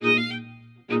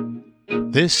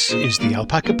This is the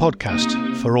Alpaca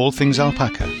Podcast for all things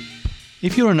alpaca.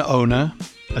 If you're an owner,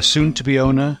 a soon-to-be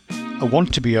owner, a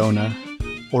want-to-be owner,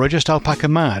 or are just alpaca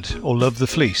mad or love the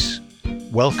fleece,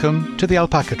 welcome to the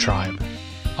Alpaca Tribe.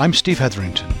 I'm Steve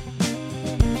Hetherington.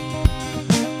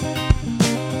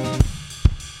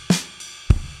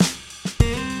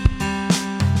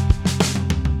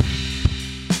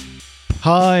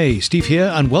 Hi, Steve here,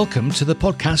 and welcome to the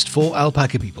podcast for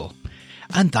alpaca people.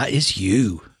 And that is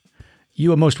you.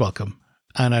 You are most welcome,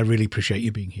 and I really appreciate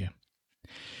you being here.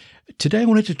 Today I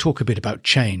wanted to talk a bit about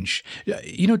change.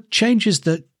 You know, change is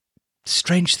the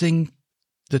strange thing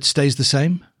that stays the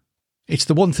same. It's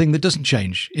the one thing that doesn't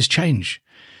change, is change.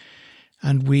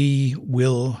 And we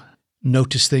will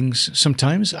notice things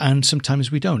sometimes, and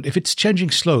sometimes we don't. If it's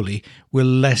changing slowly, we're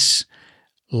less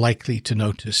likely to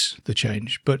notice the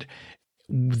change. But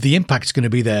the impact's going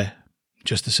to be there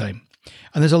just the same.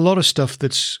 And there's a lot of stuff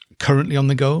that's currently on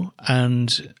the go,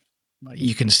 and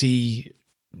you can see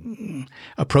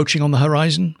approaching on the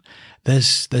horizon.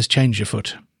 There's change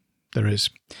afoot. There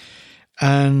is.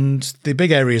 And the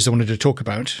big areas I wanted to talk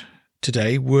about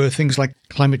today were things like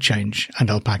climate change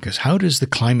and alpacas. How does the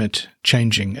climate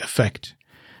changing affect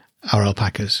our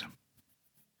alpacas?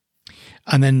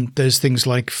 And then there's things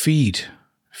like feed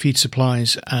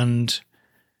supplies and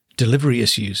delivery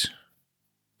issues.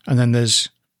 And then there's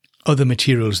other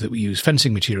materials that we use,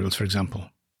 fencing materials, for example.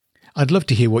 I'd love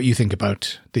to hear what you think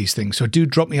about these things. So do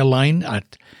drop me a line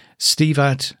at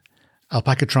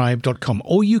steve@alpacatribe.com,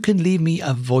 or you can leave me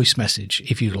a voice message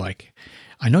if you like.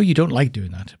 I know you don't like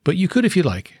doing that, but you could if you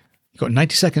like. You've got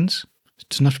 90 seconds. It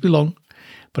doesn't have to be long,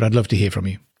 but I'd love to hear from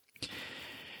you.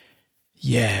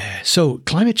 Yeah, so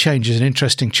climate change is an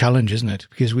interesting challenge, isn't it?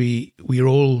 Because we're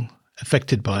all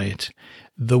affected by it.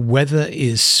 The weather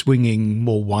is swinging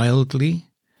more wildly.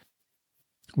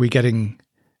 We're getting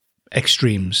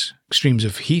extremes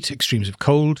of heat, extremes of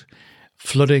cold,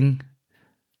 flooding,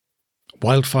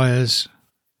 wildfires,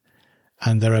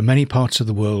 and there are many parts of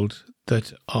the world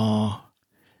that are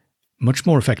much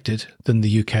more affected than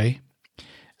the UK.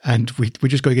 And we're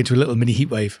just going into a little mini heat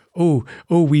wave.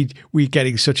 We're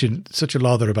getting such a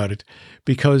lather about it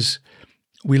because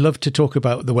we love to talk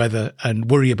about the weather and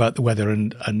worry about the weather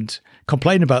and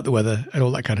complain about the weather and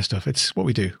all that kind of stuff. It's what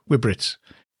we do. We're Brits.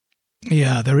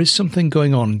 Yeah, there is something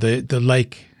going on. The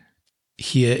lake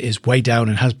here is way down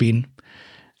and has been,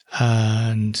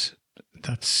 and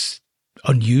that's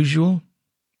unusual,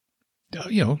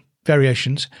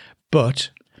 variations,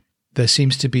 but there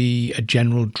seems to be a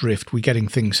general drift. We're getting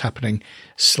things happening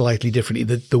slightly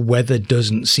differently. The weather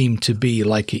doesn't seem to be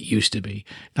like it used to be.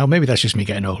 Now, maybe that's just me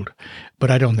getting old,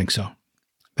 but I don't think so.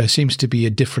 There seems to be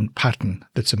a different pattern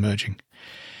that's emerging.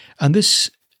 And this,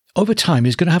 over time,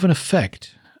 is going to have an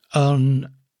effect on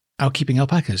our keeping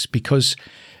alpacas, because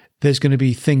there's going to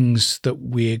be things that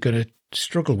we're going to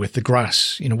struggle with. The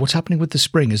grass, what's happening with the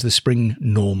spring? Is the spring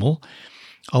normal?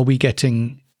 Are we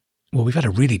getting, we've had a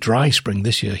really dry spring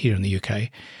this year here in the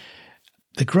UK.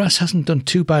 The grass hasn't done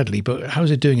too badly, but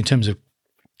how's it doing in terms of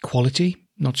quality?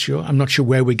 Not sure. I'm not sure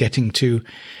where we're getting to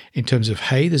in terms of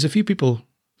hay. There's a few people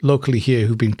locally here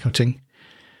who've been cutting,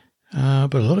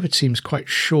 but a lot of it seems quite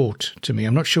short to me.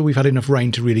 I'm not sure we've had enough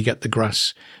rain to really get the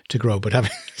grass to grow. But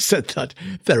having said that,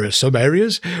 there are some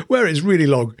areas where it's really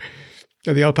long,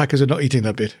 and the alpacas are not eating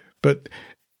that bit. But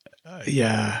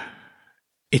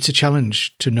it's a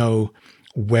challenge to know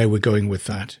where we're going with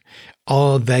that.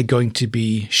 Are there going to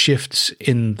be shifts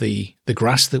in the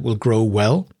grass that will grow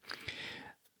well?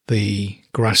 The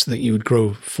grass that you would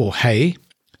grow for hay.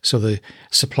 So the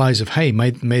supplies of hay,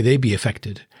 may they be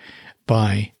affected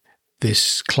by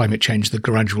this climate change, the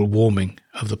gradual warming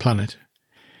of the planet?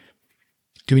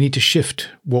 Do we need to shift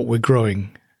what we're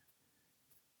growing?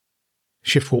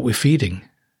 Shift what we're feeding?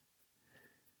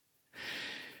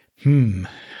 I'm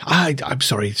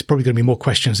sorry, it's probably going to be more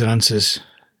questions than answers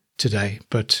today,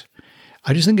 but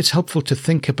I just think it's helpful to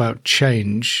think about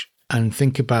change and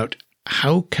think about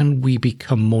how can we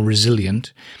become more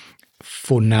resilient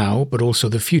for now, but also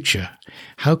the future.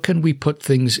 How can we put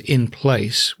things in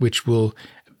place which will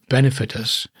benefit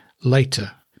us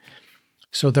later?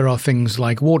 So there are things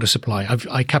like water supply.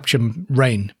 I capture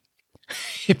rain,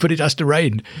 but it has to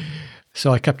rain.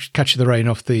 So I catch the rain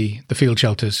off the field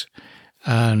shelters,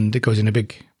 and it goes in a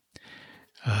big,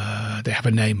 they have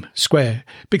a name,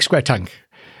 big square tank.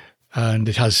 And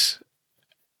it has,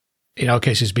 in our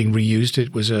case, it's being reused.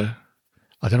 It was I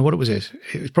don't know what it was. It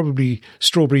was probably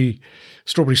strawberry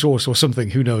sauce or something.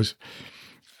 Who knows?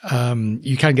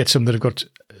 You can get some that have got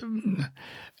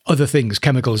other things,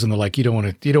 chemicals and the like. You don't want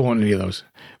any of those.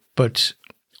 But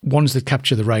ones that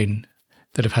capture the rain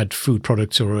that have had food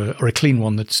products or a clean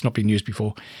one that's not been used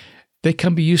before, they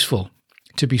can be useful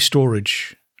to be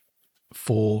storage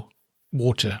for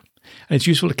water. And it's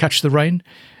useful to catch the rain,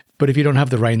 but if you don't have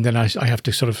the rain, then I have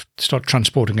to sort of start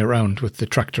transporting it around with the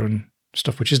tractor and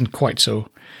stuff, which isn't quite so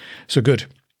good.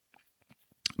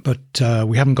 But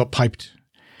we haven't got piped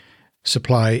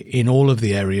supply in all of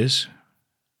the areas.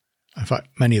 In fact,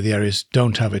 many of the areas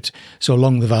don't have it. So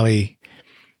along the valley,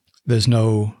 there's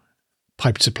no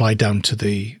piped supply down to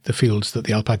the fields that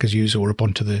the alpacas use, or up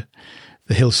onto the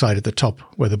hillside at the top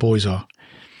where the buoys are.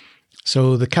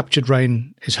 So the captured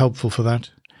rain is helpful for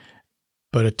that.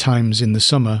 But at times in the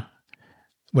summer,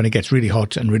 when it gets really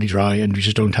hot and really dry and we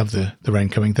just don't have the rain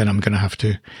coming, then I'm going to have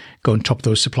to go and top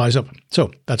those supplies up.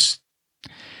 So that's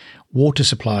water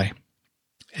supply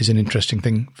is an interesting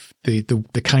thing.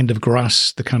 The kind of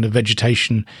grass, the kind of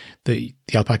vegetation that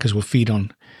the alpacas will feed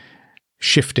on,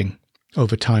 shifting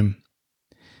over time,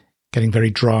 getting very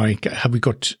dry. Have we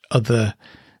got other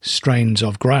strains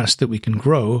of grass that we can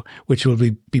grow which will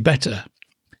be better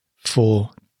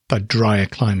for that drier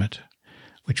climate,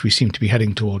 which we seem to be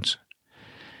heading towards?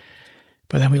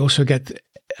 But then we also get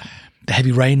the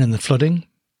heavy rain and the flooding.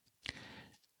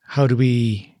 How do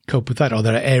we cope with that? Are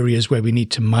there areas where we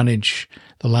need to manage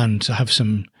the land to have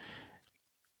some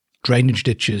drainage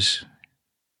ditches,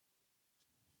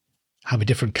 have a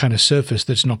different kind of surface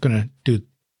that's not going to do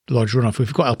large runoff? If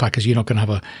you've got alpacas, you're not going to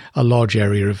have a large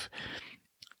area of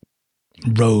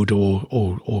road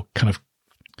or kind of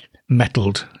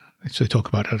metalled. So they talk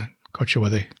about it. Quite sure why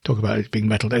they talk about it being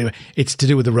metalled. Anyway, it's to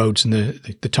do with the roads and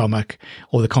the tarmac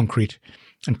or the concrete,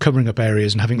 and covering up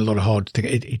areas and having a lot of hard thing.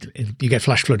 You get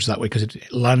flash floods that way because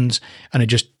it lands and it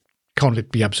just can't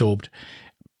be absorbed.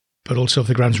 But also if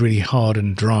the ground's really hard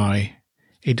and dry,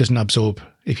 it doesn't absorb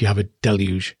if you have a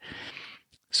deluge.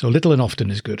 So little and often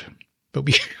is good. But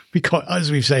we can't,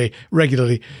 as we say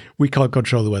regularly, we can't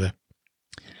control the weather.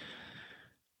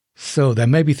 So there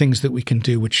may be things that we can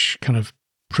do which kind of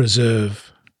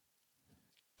preserve.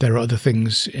 There are other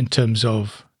things in terms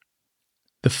of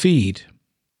the feed,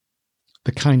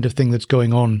 the kind of thing that's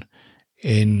going on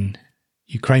in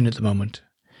Ukraine at the moment,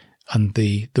 and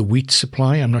the wheat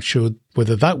supply. I'm not sure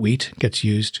whether that wheat gets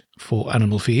used for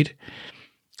animal feed.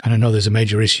 And I know there's a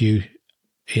major issue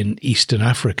in Eastern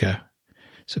Africa,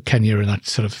 so Kenya and that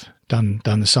sort of down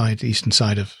the side, the eastern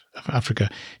side of Africa.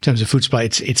 In terms of food supply,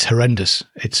 it's horrendous.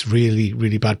 It's really,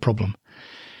 really bad problem.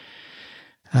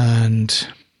 And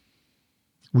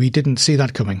we didn't see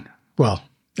that coming. Well,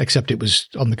 except it was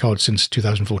on the cards since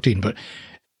 2014. But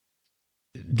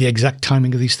the exact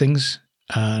timing of these things,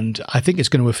 and I think it's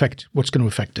going to affect what's going to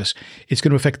affect us. It's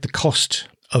going to affect the cost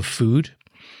of food,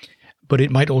 but it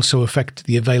might also affect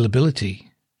the availability.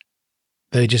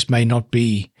 There just may not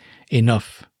be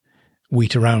enough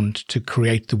wheat around to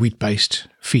create the wheat-based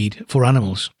feed for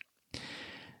animals.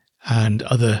 And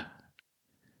other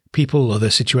people, other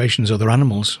situations, other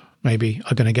animals maybe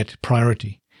are going to get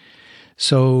priority.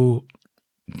 So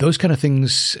those kind of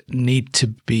things need to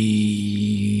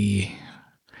be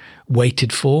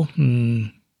waited for. Do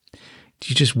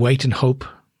you just wait and hope?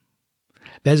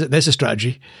 There's a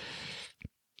strategy,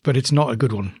 but it's not a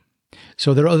good one.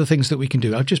 So there are other things that we can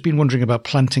do. I've just been wondering about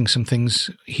planting some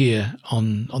things here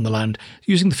on the land,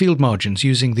 using the field margins,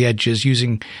 using the edges,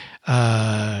 using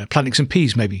planting some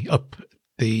peas maybe up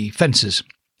the fences,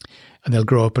 and they'll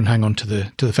grow up and hang on to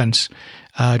the fence,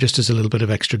 just as a little bit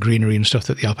of extra greenery and stuff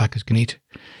that the alpacas can eat.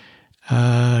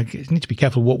 Need to be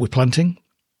careful what we're planting.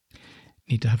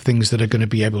 Need to have things that are going to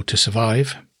be able to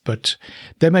survive, but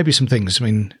there may be some things. I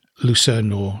mean,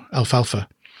 lucerne or alfalfa,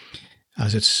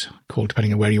 as it's called,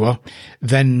 depending on where you are,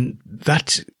 then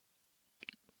that,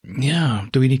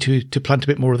 do we need to plant a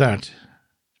bit more of that?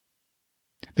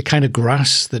 The kind of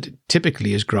grass that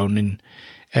typically is grown in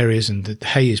areas, and the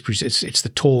hay is, it's the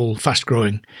tall,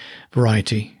 fast-growing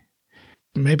variety.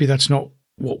 Maybe that's not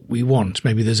what we want.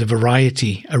 Maybe there's a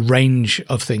variety, a range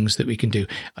of things that we can do.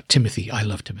 Timothy, I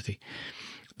love Timothy.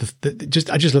 I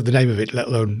just love the name of it, let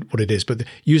alone what it is. But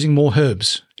using more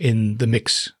herbs in the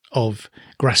mix of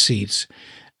grass seeds,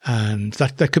 and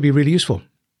that could be really useful.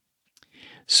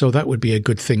 So that would be a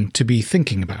good thing to be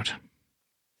thinking about.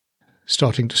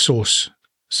 Starting to source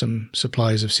some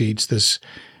supplies of seeds. There's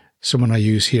someone I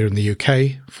use here in the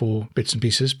UK for bits and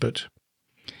pieces, but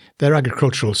they're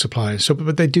agricultural suppliers. So,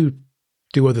 but they do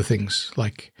other things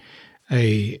like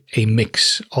a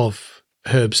mix of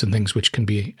herbs and things which can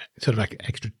be sort of like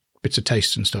extra bits of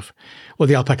taste and stuff. Well,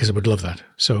 the alpacas would love that.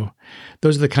 So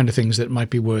those are the kind of things that might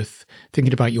be worth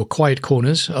thinking about. Your quiet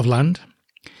corners of land,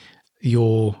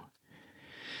 your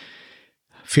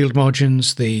field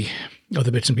margins, the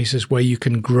other bits and pieces where you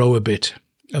can grow a bit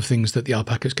of things that the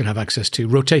alpacas can have access to.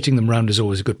 Rotating them around is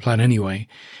always a good plan anyway,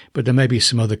 but there may be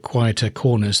some other quieter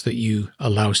corners that you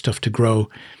allow stuff to grow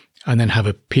and then have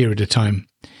a period of time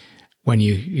when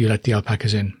you let the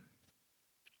alpacas in.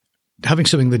 Having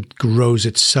something that grows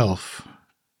itself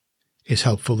is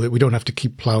helpful, that we don't have to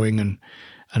keep ploughing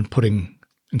and putting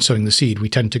and sowing the seed. We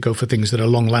tend to go for things that are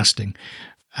long lasting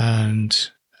and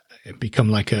become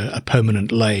like a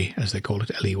permanent lay, as they call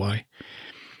it, LEY,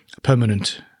 a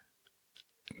permanent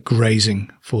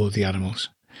grazing for the animals.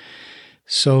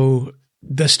 So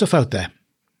there's stuff out there.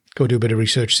 Go do a bit of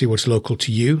research, see what's local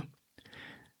to you,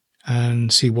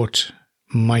 and see what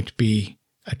might be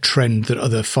a trend that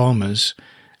other farmers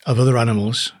of other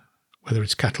animals, whether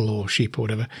it's cattle or sheep or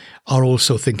whatever, are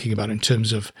also thinking about in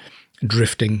terms of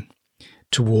drifting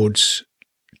towards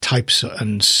types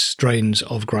and strains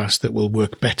of grass that will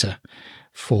work better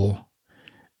for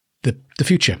the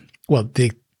future. Well,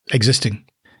 the existing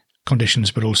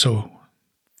conditions, but also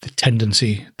the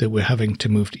tendency that we're having to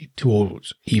move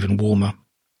towards even warmer.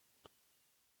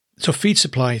 So feed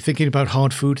supply, thinking about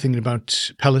hard food, thinking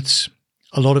about pellets,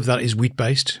 a lot of that is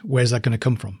wheat-based. Where's that going to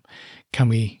come from? Can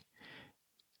we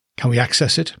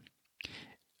access it?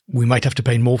 We might have to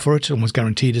pay more for it, almost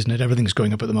guaranteed, isn't it? Everything's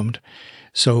going up at the moment.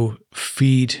 So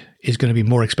feed is going to be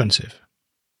more expensive.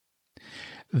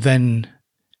 Then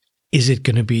is it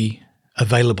going to be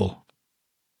available?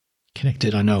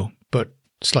 Connected, I know, but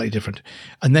slightly different.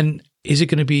 And then is it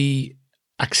going to be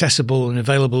accessible and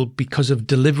available because of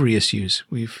delivery issues?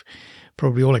 We've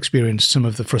probably all experienced some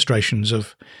of the frustrations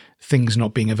of things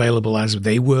not being available as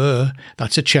they were.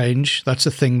 That's a change. That's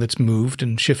a thing that's moved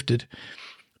and shifted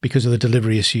because of the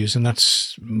delivery issues. And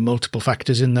that's multiple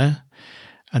factors in there.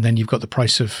 And then you've got the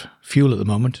price of fuel at the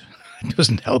moment. It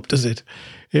doesn't help, does it?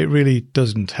 It really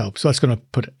doesn't help. So that's going to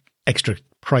put extra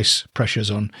price pressures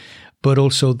on, but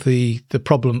also the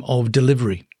problem of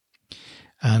delivery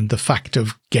and the fact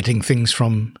of getting things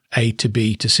from A to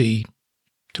B to C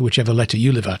to whichever letter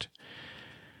you live at.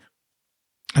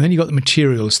 And then you've got the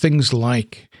materials, things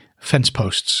like fence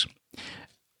posts.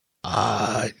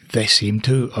 They seem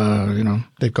to,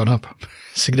 they've gone up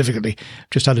significantly.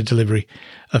 Just had a delivery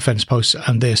of fence posts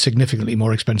and they're significantly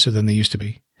more expensive than they used to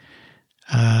be.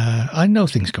 I know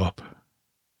things go up,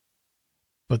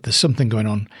 but there's something going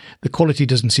on. The quality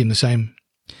doesn't seem the same,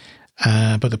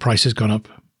 but the price has gone up.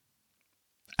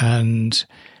 And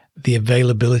the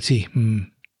availability,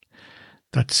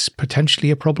 that's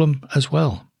potentially a problem as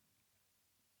well.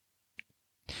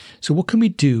 So what can we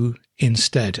do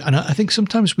instead? And I think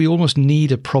sometimes we almost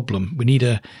need a problem. We need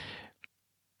a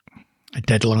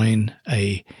deadline,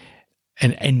 an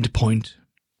end point.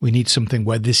 We need something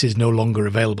where this is no longer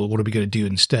available. What are we going to do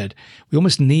instead? We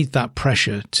almost need that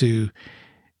pressure to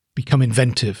become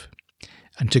inventive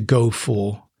and to go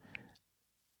for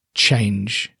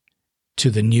change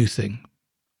to the new thing.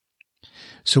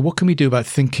 So what can we do about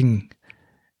thinking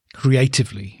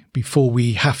creatively before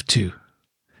we have to?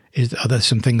 Are there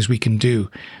some things we can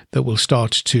do that will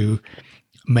start to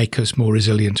make us more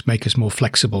resilient, make us more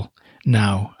flexible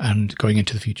now and going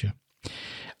into the future?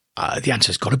 The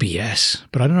answer's got to be yes,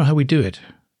 but I don't know how we do it.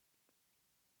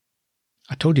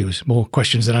 I told you it was more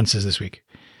questions than answers this week.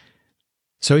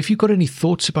 So if you've got any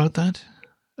thoughts about that,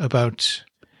 about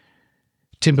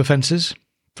timber fences,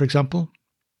 for example,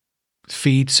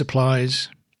 feed supplies,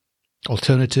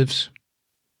 alternatives,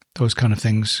 those kind of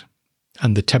things,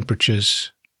 and the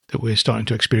temperatures that we're starting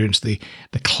to experience, the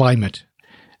climate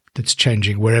that's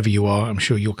changing wherever you are. I'm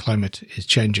sure your climate is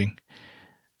changing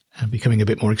and becoming a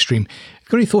bit more extreme. If you've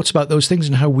got any thoughts about those things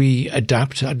and how we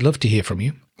adapt, I'd love to hear from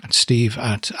you at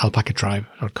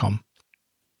steve@alpacatribe.com.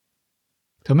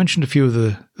 So I mentioned a few of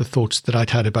the thoughts that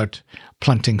I'd had about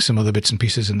planting some other bits and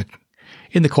pieces in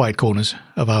the quiet corners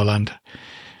of our land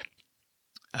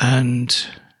and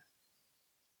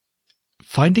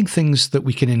finding things that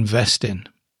we can invest in.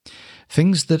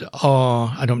 Things that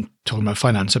are, I don't talking about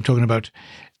finance, I'm talking about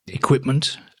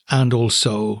equipment and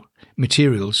also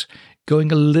materials,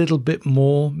 going a little bit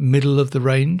more middle of the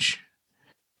range.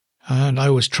 And I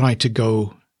always try to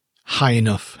go high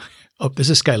enough up. There's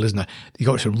a scale, isn't there? You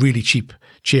got some really cheap,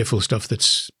 cheerful stuff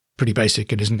that's pretty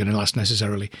basic and isn't going to last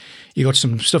necessarily. You got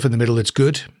some stuff in the middle that's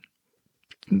good.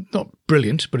 Not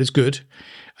brilliant, but it's good.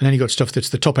 And then you got stuff that's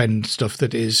the top end stuff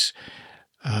that is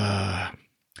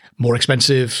more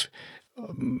expensive,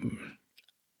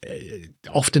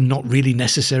 often not really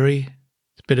necessary.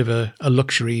 It's a bit of a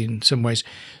luxury in some ways.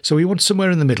 So we want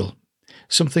somewhere in the middle,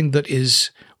 something that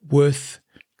is worth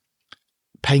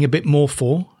paying a bit more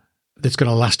for, that's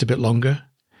going to last a bit longer,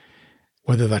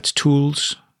 whether that's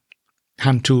tools,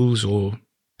 hand tools or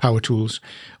power tools,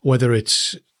 whether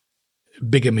it's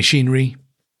bigger machinery,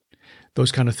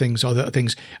 those kind of things are the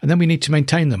things. And then we need to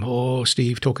maintain them. Oh,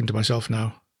 Steve, talking to myself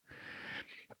now.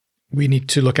 We need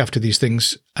to look after these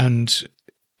things and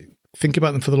think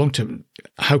about them for the long term.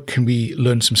 How can we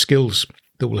learn some skills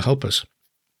that will help us,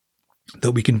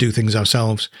 that we can do things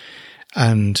ourselves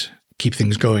and keep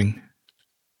things going?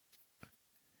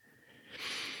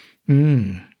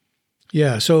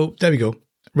 Yeah, so there we go.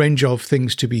 Range of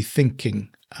things to be thinking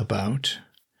about.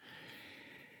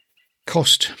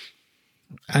 Cost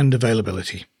and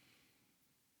availability.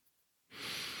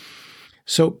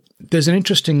 So there's an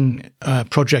interesting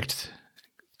project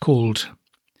called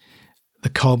the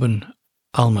Carbon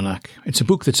Almanac. It's a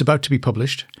book that's about to be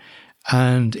published,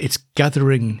 and it's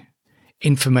gathering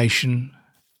information,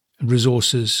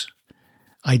 resources,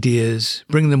 ideas,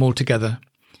 bringing them all together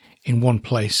in one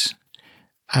place.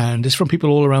 And it's from people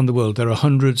all around the world. There are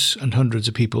hundreds and hundreds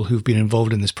of people who've been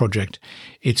involved in this project.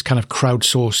 It's kind of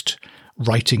crowdsourced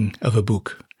writing of a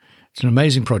book. It's an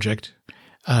amazing project.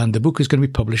 And the book is going to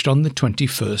be published on the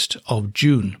 21st of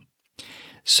June.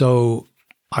 So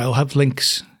I'll have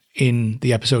links in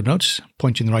the episode notes,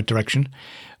 point you in the right direction.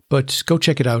 But go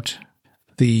check it out,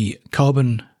 the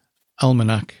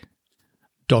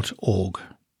carbonalmanac.org.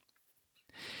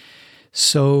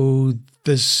 So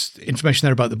there's information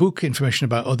there about the book, information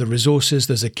about other resources.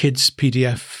 There's a kids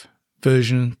PDF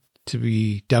version to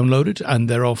be downloaded, and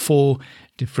there are 4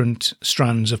 different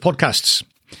strands of podcasts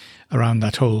around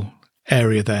that whole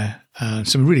area there.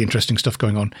 Some really interesting stuff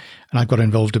going on, and I've got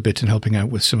involved a bit in helping out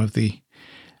with some of the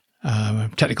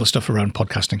technical stuff around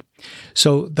podcasting.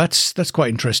 So that's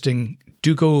quite interesting.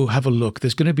 Do go have a look.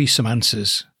 There's going to be some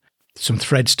answers, some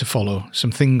threads to follow,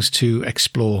 some things to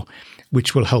explore,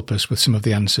 which will help us with some of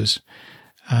the answers,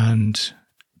 and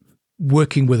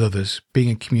working with others,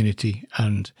 being a community,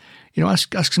 and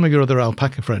ask some of your other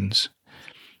alpaca friends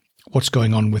what's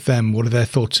going on with them. What are their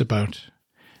thoughts about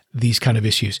these kind of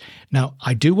issues? Now,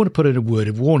 I do want to put in a word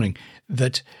of warning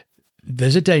that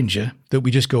there's a danger that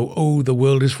we just go, oh, the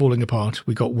world is falling apart.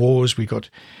 We've got wars, we've got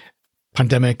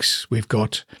pandemics, we've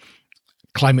got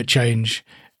climate change.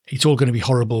 It's all going to be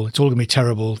horrible. It's all going to be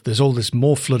terrible. There's all this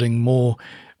more flooding, more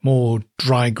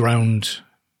dry ground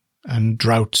and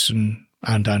droughts and.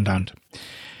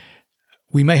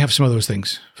 We may have some of those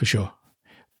things for sure,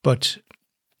 but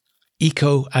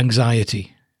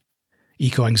eco-anxiety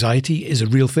is a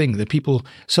real thing that people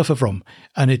suffer from,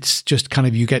 and it's just kind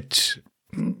of, you get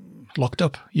locked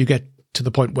up. You get to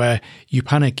the point where you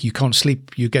panic, you can't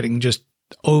sleep, you're getting just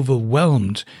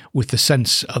overwhelmed with the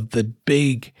sense of the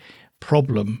big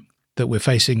problem that we're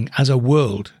facing as a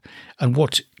world and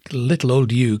what little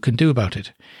old you can do about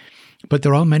it. But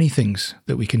there are many things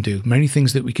that we can do,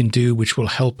 which will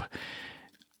help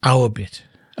our bit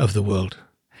of the world.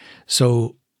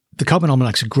 So the Carbon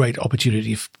Almanac's a great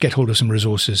opportunity to get hold of some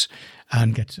resources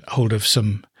and get hold of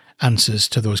some answers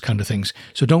to those kind of things.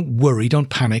 So don't worry, don't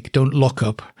panic, don't lock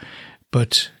up,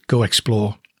 but go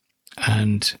explore.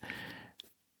 And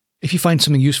if you find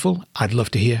something useful, I'd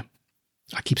love to hear.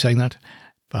 I keep saying that,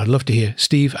 but I'd love to hear.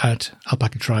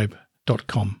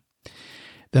 steve@alpacatribe.com.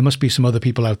 There must be some other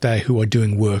people out there who are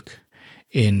doing work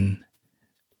in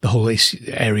the whole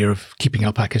area of keeping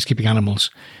alpacas, keeping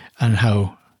animals, and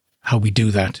how we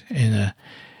do that in a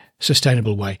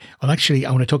sustainable way. Well, actually,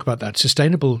 I want to talk about that.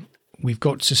 Sustainable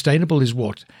is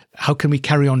what? How can we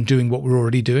carry on doing what we're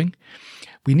already doing?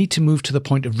 We need to move to the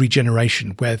point of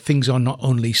regeneration, where things are not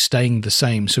only staying the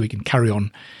same so we can carry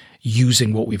on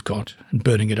using what we've got and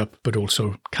burning it up, but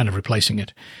also kind of replacing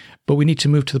it. But we need to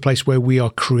move to the place where we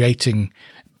are creating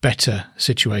better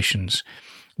situations.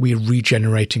 We're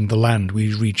regenerating the land.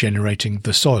 We're regenerating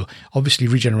the soil. Obviously,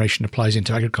 regeneration applies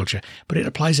into agriculture, but it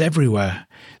applies everywhere.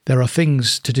 There are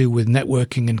things to do with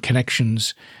networking and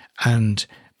connections and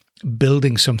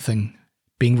building something,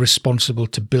 being responsible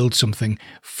to build something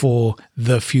for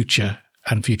the future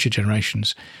and future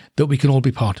generations that we can all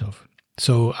be part of.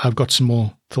 So I've got some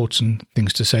more thoughts and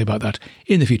things to say about that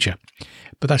in the future.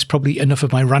 But that's probably enough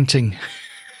of my ranting.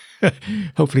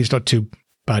 Hopefully it's not too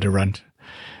bad a rant.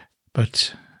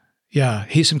 But yeah,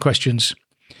 here's some questions.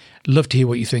 Love to hear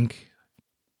what you think.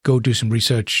 Go do some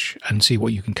research and see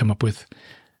what you can come up with.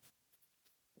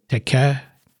 Take care.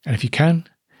 And if you can,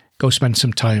 go spend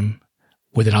some time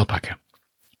with an alpaca.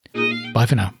 Bye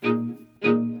for now.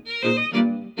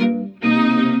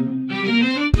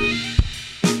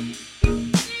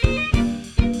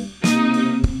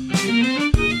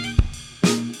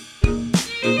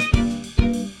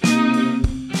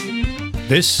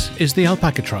 This is the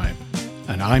Alpaca Tribe,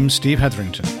 and I'm Steve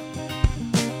Hetherington.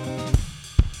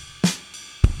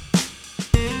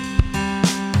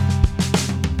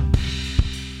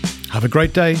 Have a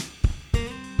great day.